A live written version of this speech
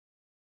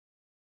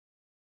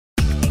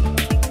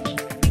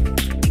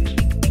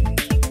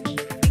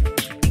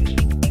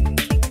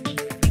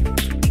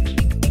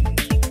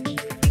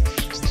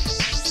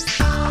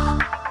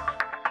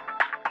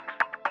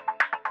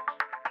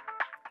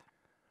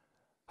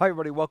Hi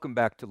everybody, welcome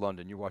back to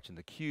London. You're watching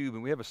theCUBE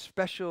and we have a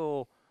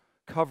special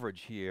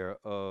coverage here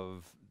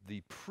of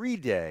the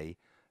pre-day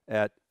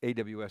at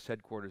AWS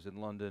headquarters in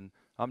London.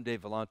 I'm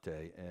Dave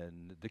Vellante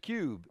and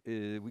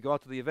theCUBE, we go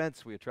out to the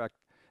events, we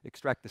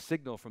extract the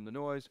signal from the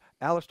noise.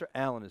 Alastair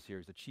Allen is here,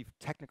 he's the Chief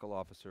Technical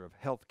Officer of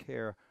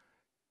Healthcare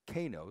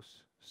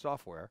Kainos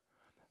software.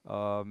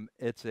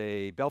 It's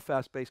a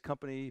Belfast-based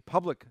company,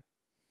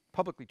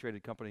 publicly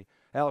traded company.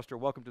 Alastair,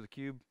 welcome to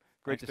theCUBE.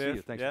 Great to see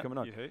you. Thanks for coming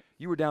on.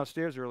 You were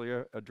downstairs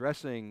earlier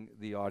addressing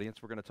the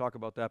audience. We're going to talk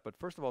about that, but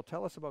first of all,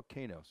 tell us about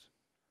Kainos.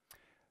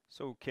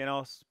 So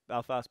Kainos,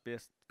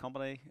 Belfast-based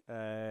company,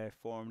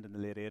 formed in the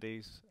late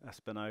 80s, a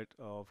spin out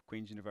of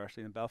Queen's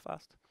University in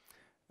Belfast.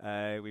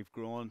 We've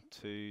grown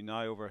to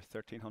now over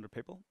 1,300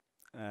 people,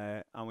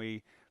 and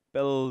we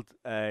build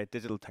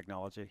digital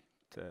technology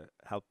to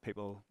help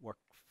people work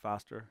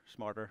faster,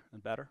 smarter,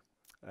 and better.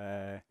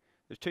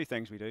 There's two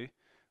things we do.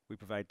 We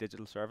provide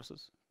digital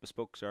services,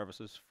 bespoke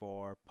services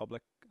for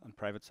public and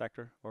private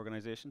sector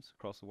organizations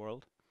across the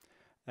world.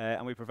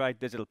 And we provide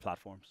digital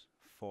platforms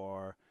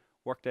for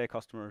workday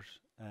customers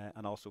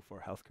and also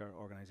for healthcare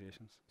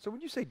organizations. So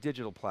when you say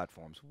digital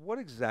platforms, what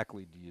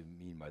exactly do you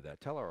mean by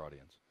that? Tell our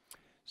audience.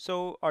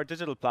 So our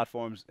digital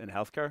platforms in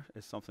healthcare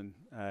is something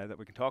that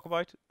we can talk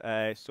about.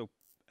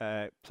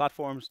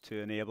 Platforms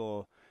to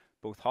enable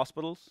both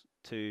hospitals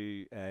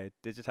to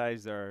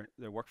digitize their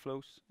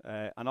workflows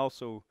and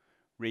also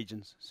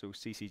regions, so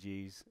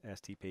CCGs,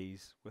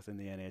 STPs within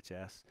the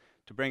NHS,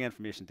 to bring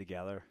information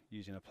together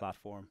using a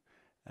platform,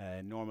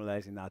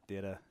 normalizing that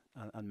data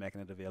and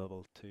making it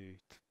available to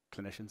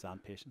clinicians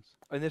and patients.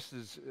 And this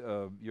is,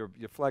 your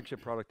flagship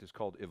product is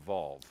called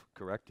Evolve,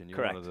 correct? And you're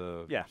Correct. one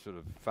of the sort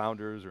of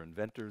founders or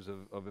inventors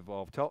of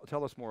Evolve.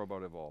 Tell us more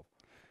about Evolve.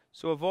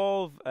 So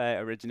Evolve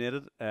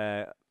originated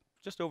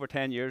just over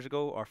 10 years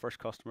ago. Our first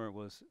customer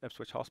was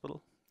Ipswich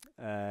Hospital,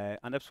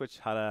 and Ipswich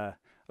had a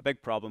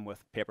big problem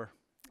with paper.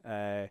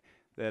 They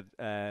had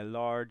a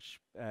large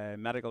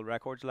medical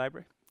records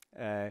library,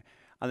 and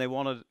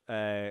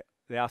they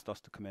asked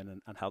us to come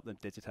in and help them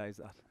digitize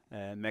that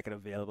and make it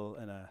available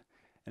in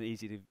an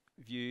easy to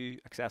view,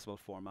 accessible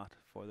format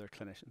for their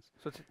clinicians.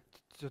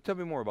 So tell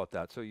me more about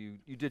that. So you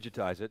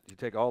digitize it, you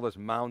take all those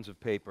mounds of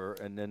paper,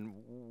 and then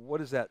what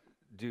does that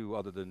do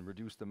other than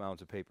reduce the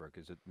mounds of paper?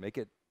 Does it make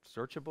it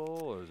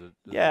searchable, or is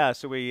it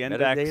so we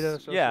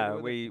index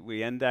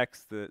we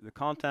index the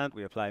content,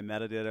 we apply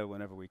metadata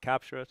whenever we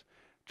capture it,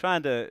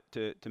 trying to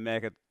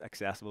make it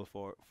accessible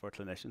for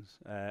clinicians.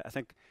 I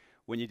think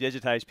when you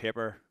digitize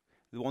paper,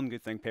 the one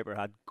good thing paper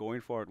had going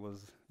for it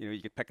was,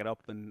 you could pick it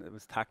up and it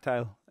was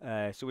tactile.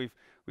 So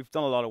we've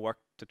done a lot of work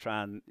to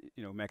try and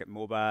make it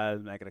mobile,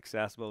 make it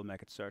accessible,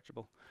 make it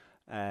searchable,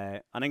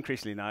 and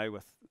increasingly now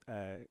with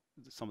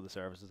some of the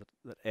services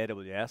that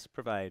AWS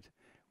provide,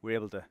 we're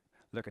able to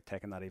look at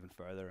taking that even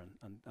further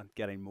and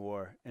getting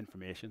more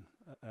information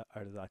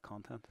out of that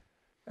content.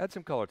 Add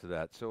some color to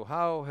that. So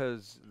how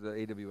has the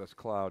AWS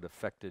cloud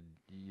affected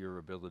your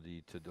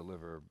ability to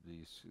deliver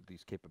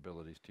these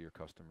capabilities to your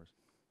customers?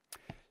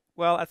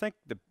 Well, I think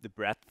the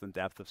breadth and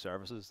depth of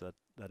services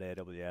that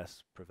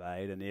AWS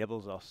provide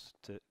enables us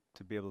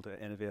to be able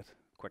to innovate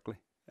quickly,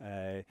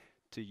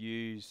 to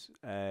use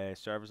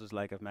services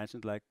like I've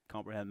mentioned, like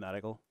Comprehend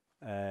Medical,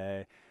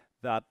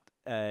 that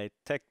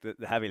take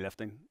the heavy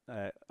lifting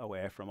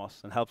away from us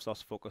and helps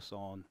us focus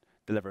on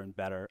delivering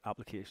better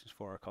applications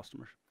for our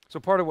customers. So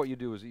part of what you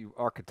do is you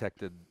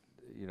architected,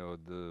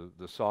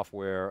 the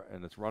software,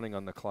 and it's running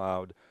on the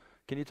cloud.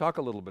 Can you talk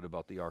a little bit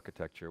about the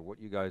architecture,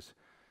 what you guys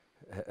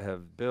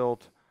have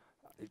built?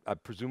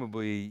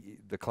 Presumably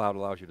the cloud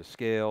allows you to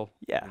scale,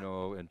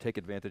 and take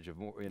advantage of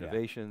more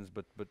innovations,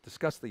 but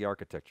discuss the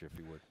architecture if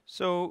you would.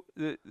 So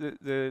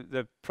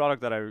the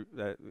product that I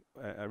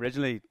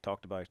originally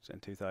talked about in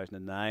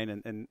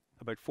 2009, and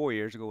about 4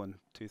 years ago in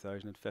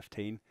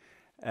 2015,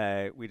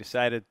 we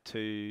decided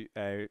to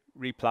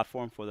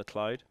re-platform for the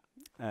cloud,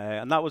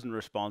 and that was in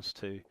response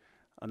to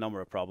a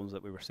number of problems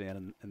that we were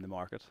seeing in the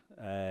market.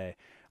 A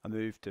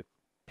move to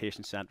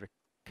patient-centric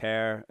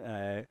care,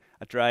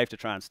 a drive to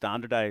try and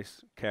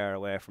standardize care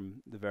away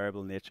from the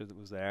variable nature that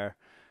was there,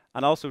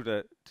 and also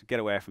to get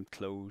away from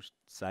closed,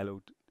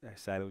 silos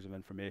of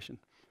information.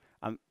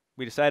 And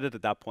we decided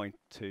at that point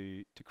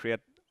to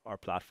create our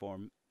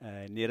platform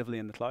natively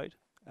in the cloud,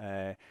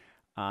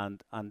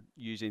 and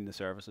using the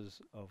services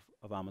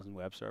of Amazon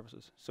Web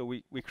Services. So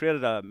we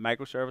created a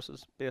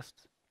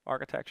microservices-based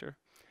architecture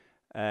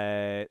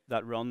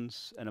that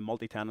runs in a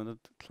multi-tenanted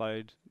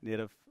cloud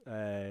native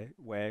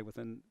way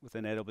within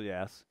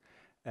AWS.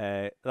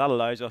 That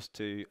allows us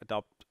to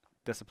adopt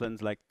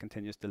disciplines like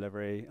continuous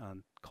delivery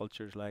and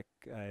cultures like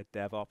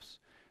DevOps,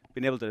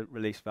 being able to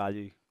release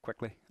value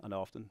quickly and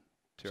often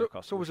to our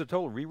customers. So was it a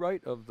total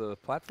rewrite of the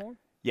platform?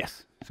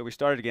 Yes. So we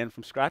started again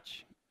from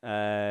scratch,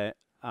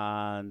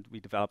 and we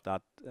developed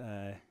that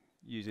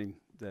using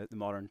the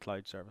modern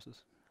cloud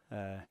services.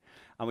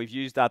 And we've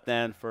used that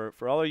then for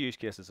other use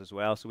cases as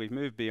well. So we've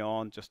moved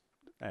beyond just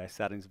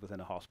settings within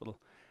a hospital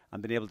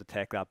and been able to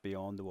take that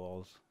beyond the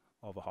walls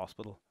of a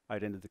hospital,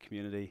 out into the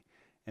community,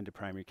 into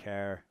primary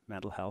care,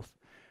 mental health,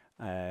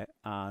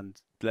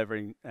 and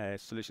delivering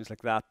solutions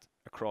like that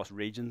across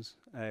regions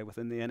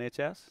within the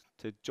NHS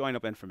to join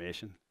up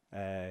information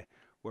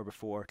where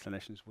before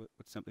clinicians would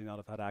simply not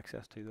have had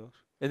access to those.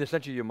 And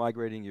essentially you're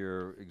migrating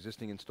your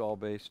existing install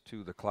base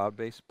to the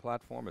cloud-based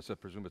platform. I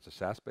presume it's a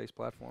SaaS-based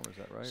platform, is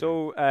that right?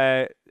 So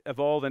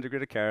Evolve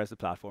Integrated Care is the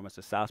platform. It's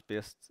a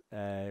SaaS-based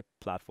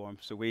platform.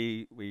 So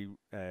we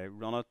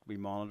run it, we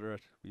monitor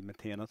it, we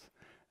maintain it,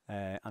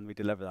 and we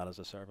deliver that as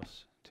a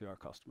service to our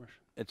customers.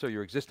 And so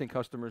your existing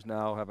customers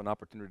now have an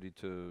opportunity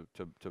to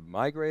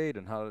migrate,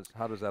 and how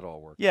does that all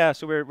work? Yeah,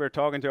 so we're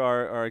talking to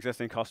our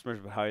existing customers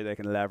about how they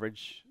can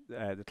leverage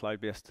the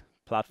cloud-based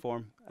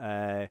platform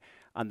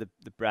and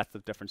the breadth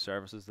of different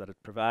services that it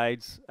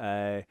provides.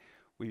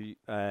 We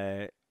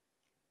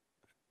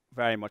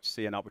very much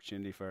see an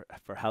opportunity for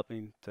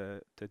helping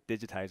to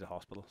digitize a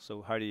hospital.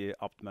 So how do you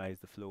optimize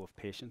the flow of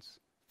patients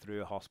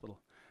through a hospital,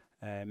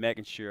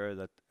 making sure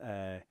that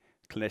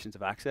clinicians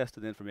have access to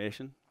the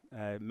information.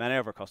 Many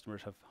of our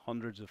customers have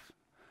hundreds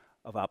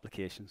of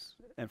applications,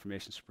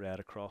 information spread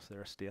across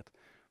their estate.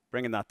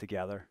 Bringing that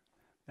together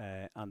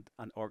and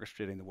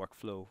orchestrating the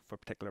workflow for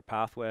particular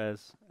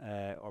pathways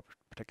or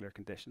particular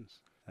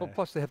conditions. Well,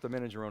 plus they have to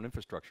manage their own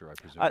infrastructure, I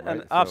presume, And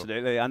right?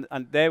 absolutely, and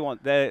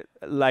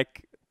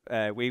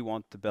we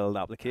want to build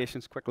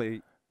applications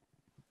quickly.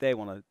 They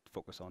want to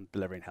focus on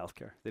delivering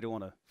healthcare. They don't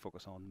want to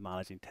focus on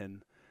managing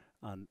tin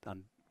and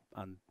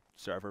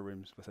server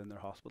rooms within their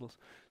hospitals.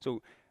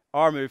 So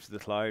our move to the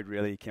cloud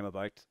really came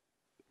about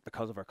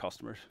because of our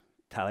customers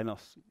telling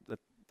us that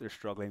they're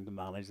struggling to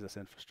manage this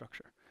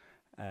infrastructure.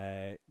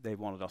 They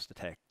wanted us to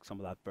take some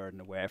of that burden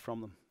away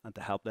from them and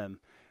to help them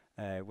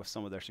with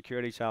some of their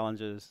security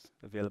challenges,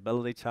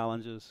 availability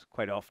challenges.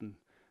 Quite often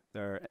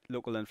their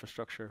local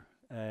infrastructure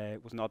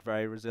was not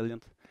very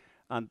resilient.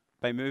 And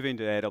by moving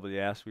to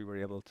AWS, we were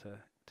able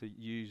to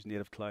use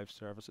native cloud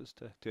services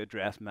to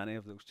address many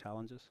of those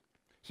challenges.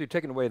 So you're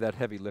taking away that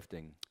heavy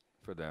lifting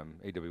for them.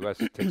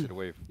 AWS takes it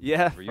away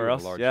for you for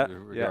us, in a large yeah,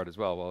 regard as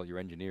well. Well, your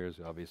engineers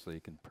obviously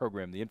can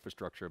program the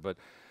infrastructure,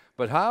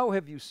 but how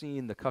have you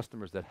seen the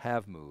customers that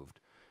have moved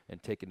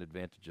and taken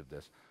advantage of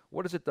this?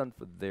 What has it done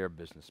for their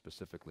business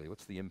specifically?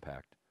 What's the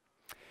impact?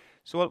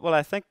 So, well,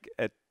 I think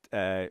it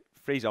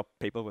frees up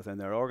people within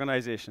their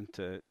organization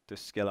to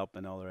skill up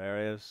in other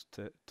areas,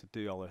 to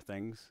do other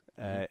things.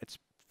 It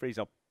frees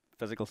up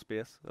physical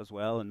space as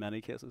well in many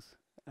cases.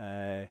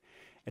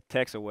 It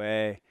takes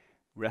away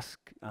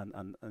risk,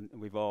 and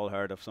we've all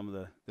heard of some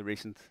of the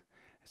recent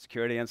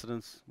security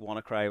incidents.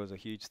 WannaCry was a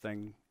huge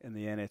thing in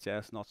the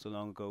NHS not so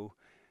long ago,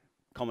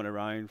 coming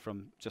around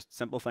from just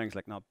simple things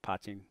like not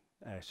patching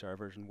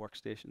servers and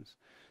workstations.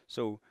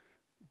 So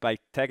by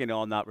taking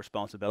on that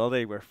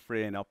responsibility, we're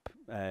freeing up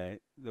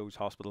those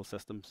hospital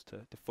systems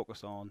to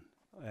focus on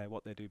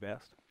what they do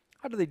best.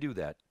 How do they do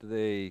that? Do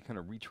they kind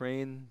of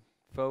retrain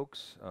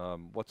folks?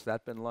 What's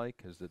that been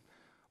like?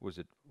 Was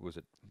it?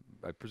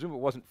 I presume it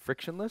wasn't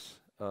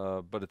frictionless,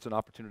 but it's an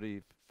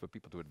opportunity for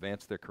people to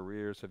advance their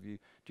careers. Do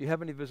you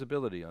have any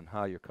visibility on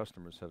how your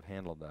customers have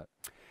handled that?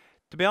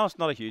 To be honest,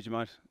 not a huge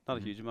amount. Not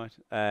a huge amount.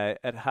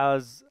 It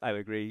has, I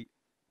would agree,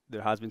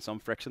 there has been some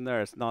friction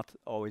there. It's not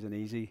always an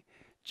easy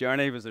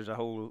journey because there's a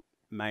whole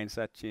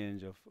mindset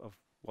change of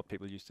what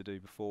people used to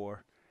do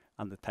before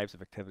and the types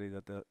of activity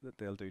that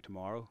they'll do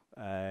tomorrow.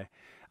 And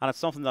it's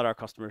something that our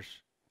customers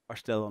are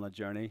still on a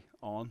journey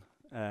on.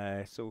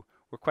 So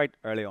we're quite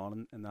early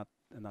on in that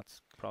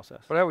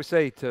process. But I always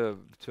say to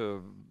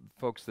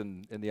folks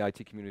in the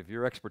IT community, if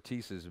your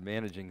expertise is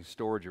managing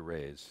storage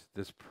arrays,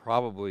 there's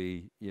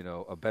probably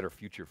a better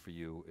future for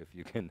you if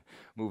you can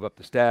move up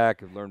the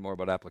stack and learn more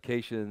about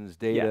applications,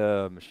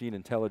 data, machine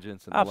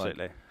intelligence, and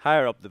absolutely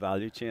higher up the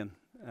value chain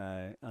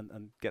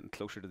and getting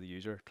closer to the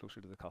user,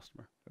 closer to the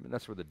customer. I mean,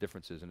 that's where the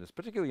difference is, and it's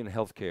particularly in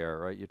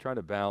healthcare, right? You're trying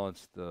to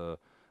balance the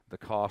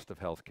cost of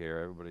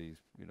healthcare. Everybody's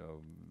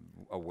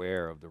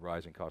aware of the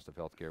rising cost of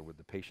healthcare with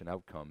the patient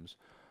outcomes.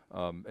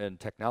 And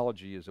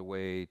technology is a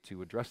way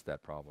to address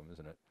that problem,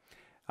 isn't it?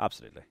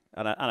 Absolutely.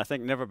 And I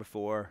think never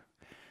before,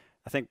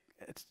 I think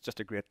it's just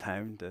a great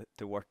time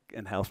to work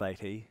in health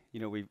IT.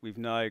 We've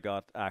now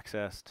got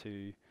access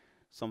to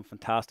some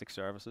fantastic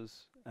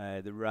services.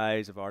 The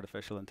rise of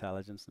artificial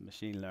intelligence and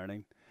machine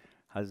learning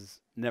has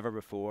never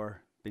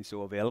before been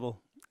so available.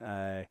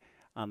 And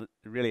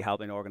really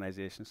helping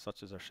organizations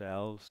such as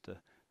ourselves to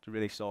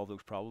really solve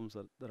those problems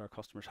that our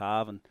customers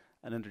have and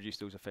introduce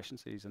those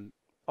efficiencies and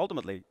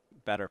ultimately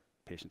better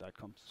patient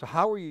outcomes. So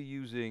how are you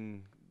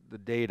using the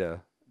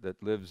data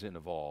that lives in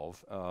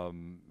Evolve?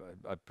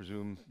 I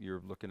presume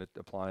you're looking at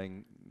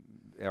applying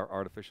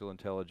artificial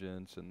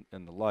intelligence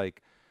and the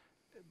like.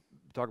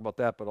 Talk about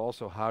that, but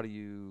also how do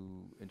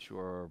you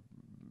ensure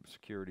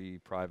security,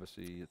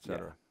 privacy, et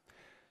cetera? Yeah.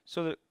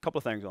 So a couple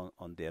of things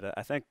on data.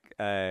 I think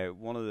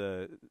one of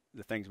the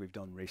things we've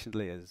done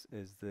recently is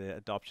the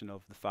adoption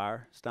of the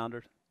FHIR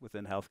standard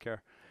within healthcare.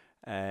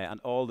 And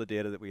all the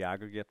data that we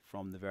aggregate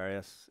from the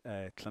various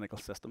clinical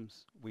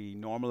systems, we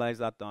normalize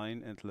that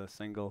down into a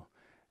single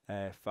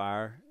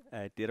FHIR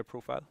data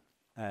profile.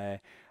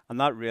 And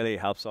that really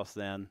helps us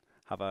then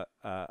have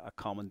a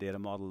common data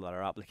model that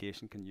our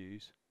application can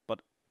use. But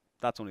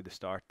that's only the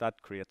start.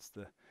 That creates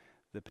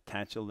the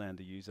potential then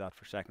to use that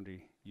for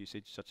secondary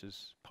usage, such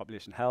as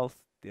population health,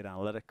 data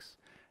analytics,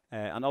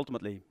 and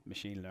ultimately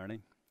machine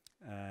learning.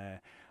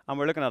 And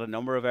we're looking at a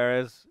number of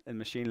areas in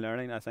machine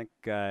learning. I think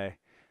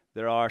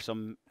there are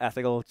some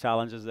ethical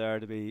challenges there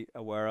to be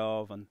aware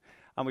of, and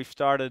we've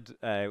started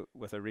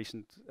with a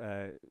recent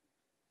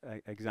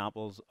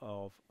examples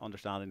of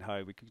understanding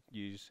how we could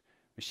use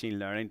machine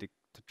learning to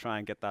try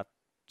and get that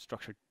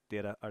structured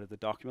data out of the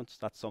documents.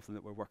 That's something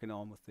that we're working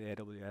on with the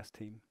AWS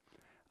team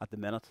at the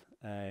minute,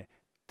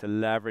 to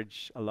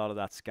leverage a lot of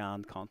that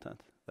scanned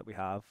content that we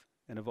have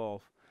in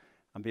Evolve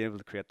and be able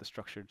to create the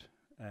structured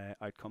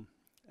outcome,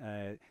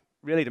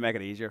 really to make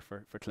it easier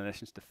for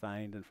clinicians to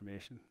find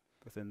information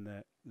within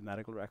the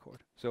medical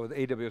record. So with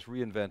AWS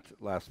reInvent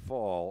last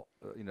fall,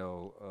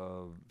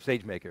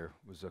 SageMaker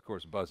was of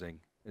course buzzing.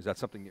 Is that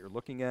something that you're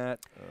looking at?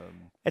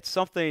 It's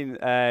something,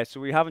 so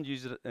we haven't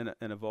used it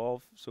in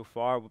Evolve so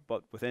far,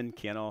 but within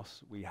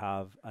Kainos we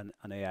have an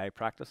AI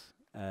practice,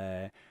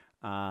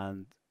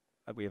 and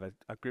we have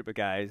a group of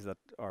guys that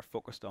are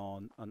focused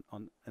on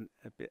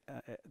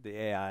the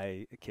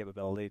AI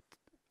capability,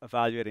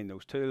 evaluating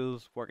those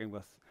tools, working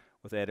with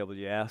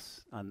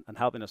AWS and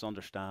helping us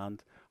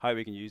understand how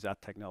we can use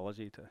that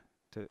technology to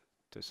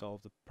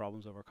solve the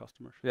problems of our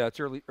customers. Yeah,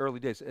 it's early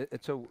days.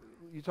 And so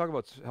you talk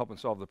about helping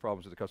solve the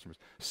problems of the customers.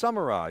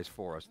 Summarize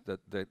for us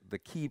the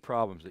key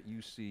problems that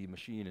you see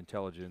machine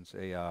intelligence,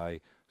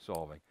 AI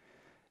solving.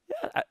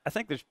 Yeah, I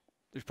think there's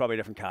probably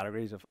different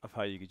categories of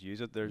how you could use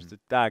it. There's the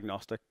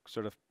diagnostic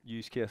sort of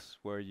use case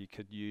where you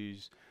could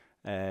use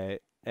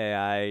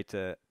AI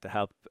to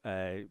help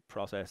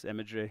process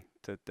imagery,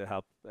 to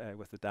help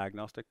with the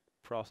diagnostic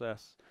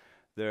process.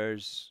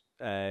 There's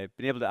being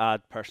able to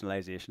add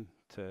personalization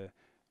to,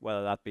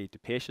 whether that be to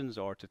patients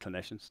or to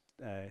clinicians,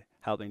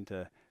 helping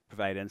to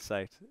provide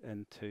insight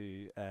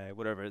into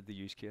whatever the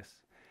use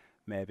case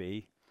may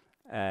be,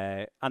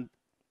 and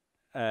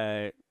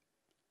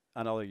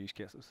other use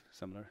cases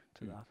similar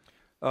to that.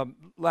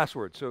 Last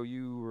word. So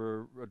you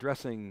were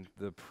addressing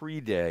the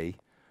pre-day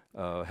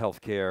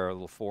healthcare, a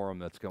little forum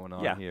that's going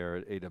on here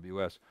at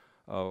AWS.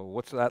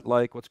 What's that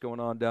like? What's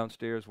going on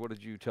downstairs? What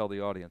did you tell the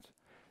audience?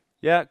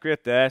 Yeah,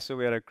 great day. So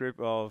we had a group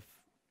of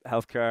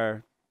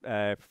healthcare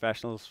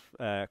professionals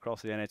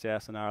across the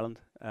NHS in Ireland.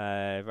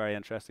 Very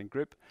interesting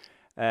group.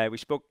 We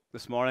spoke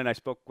this morning. I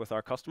spoke with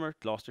our customer,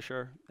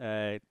 Gloucestershire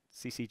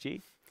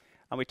CCG,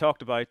 and we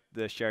talked about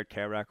the shared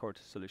care record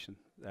solution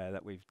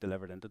that we've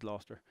delivered into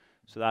Gloucester.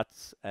 So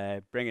that's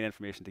bringing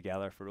information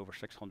together for over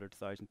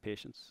 600,000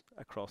 patients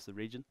across the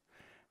region,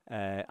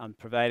 and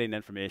providing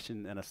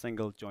information in a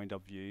single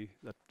joined-up view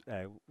that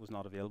was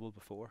not available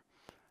before.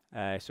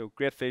 So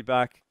great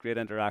feedback, great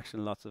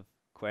interaction, lots of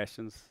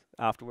questions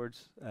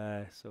afterwards.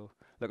 So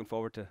looking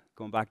forward to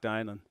going back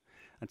down and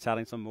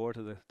chatting some more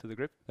to the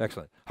group.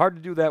 Excellent. Hard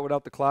to do that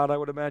without the cloud, I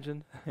would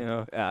imagine.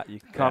 You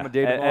common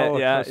data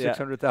all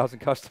 600,000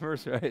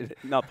 customers, right?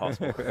 Not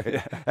possible.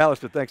 Right.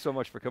 Alastair, thanks so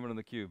much for coming on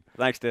theCUBE.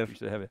 Thanks, Dave.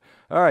 Appreciate having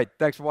you. All right,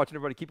 thanks for watching,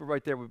 everybody. Keep it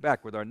right there. We'll be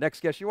back with our next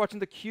guest. You're watching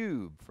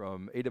theCUBE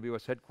from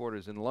AWS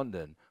headquarters in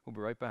London. We'll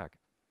be right back.